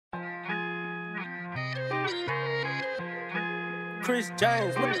Chris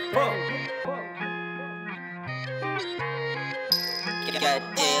James, what the fuck?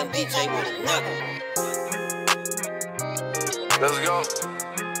 Goddamn DJ with another. Let's go.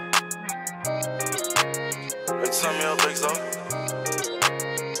 Hey, turn me up, big so.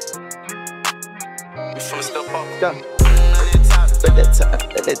 We finna step up. Go. At the top,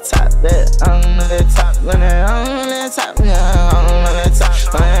 at the top, there. On the top, when they're on the top, yeah. On the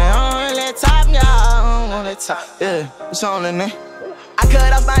top, when they're on the top, yeah. On the top, yeah. It's on the name. I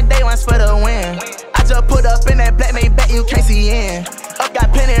cut off my day ones for the win. I just put up in that black made back, you can't see in. Up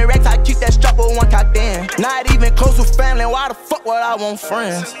got plenty of racks, I keep that strap with one cocked in. Not even close with family, why the fuck would I want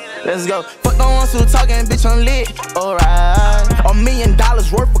friends? Let's go. Fuck the ones who talking, bitch, I'm lit. Alright. $1 million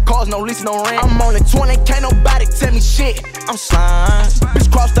worth of cars, no lease, no rent. I'm only 20, can't nobody tell me shit. I'm slime.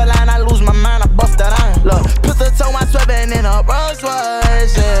 Bitch, cross the line, I lose my mind, I bust that iron. Look, put the toe, my sweating in a Rolls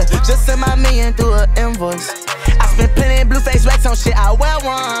Royce, yeah. Just send my million through an invoice. I spent plenty blue face racks on shit I wear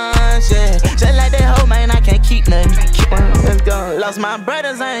once, yeah. Just like that hoe, man, I can't keep nothing. Let's go. Lost my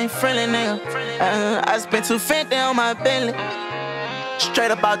brothers, I ain't friendly, nigga. I spent $250 on my Bentley.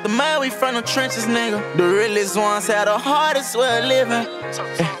 Straight up out the mud, we from the trenches, nigga. The realest ones had the hardest way of living.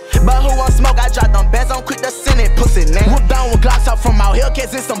 But who want smoke? I drop them bands, I'm quick to send it, pussy, nigga. Whoop down with Glocks out from out here,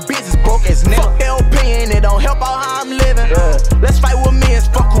 cause it's some business broke as nigga. Fuck their opinion, it don't help out how I'm living. Let's fight with me and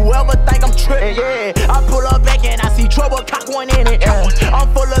fuck whoever think I'm tripping. Yeah, I pull up back and I see trouble, cock one in it. I'm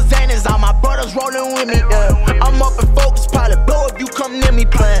full of Xanax, all my brothers rolling with me. I'm up and focused, probably blow if you come near me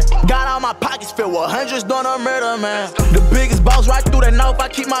playing. Got all my pockets filled with hundreds, doing a murder, man. The biggest boss right through the north, I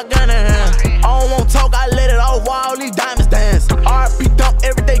keep my gun in hand. I don't want talk, I let it off while all these diamonds dance. RP dump,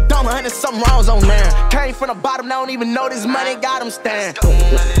 everyday dump, 100-something rounds on there. Came from the bottom, I don't even know this money got them stand. On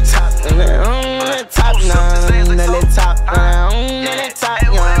the top, on the top, now, on the top, on the top,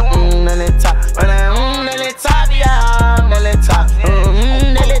 yeah, on the top, on the top, yeah, on the top,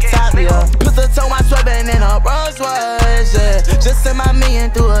 on the top, yeah. Put the toe, my sweating in a Rolls Royce, yeah. Just send my million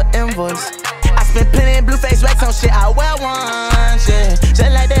through an invoice. I spent plenty of blue face racks on shit I wear once, yeah.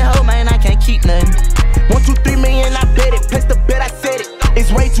 Just like that hoe, man, I can't keep nothing. 1, 2, 3 million, I bet it. Place the bet, I said it.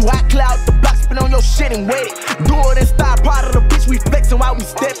 It's way too hot, cloud the block, spin on your shit and wet it. Do it in style, proud of the bitch, we flexing while we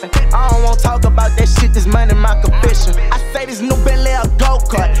stepping. I don't wanna talk about that shit, this money my confession. I say this new Bentley a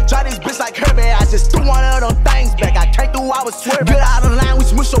go-kart. Try this bitch like Herbie, I just threw one of them things back. I came through, I was swerving. Get out of line, we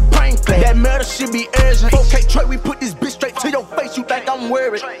switch your brain flat. That murder shit be urgent. 4K truck, we put this bitch straight to your face, you think I'm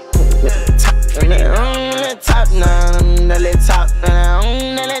worried. On the top, now, on the top, now,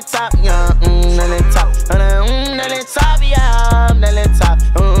 on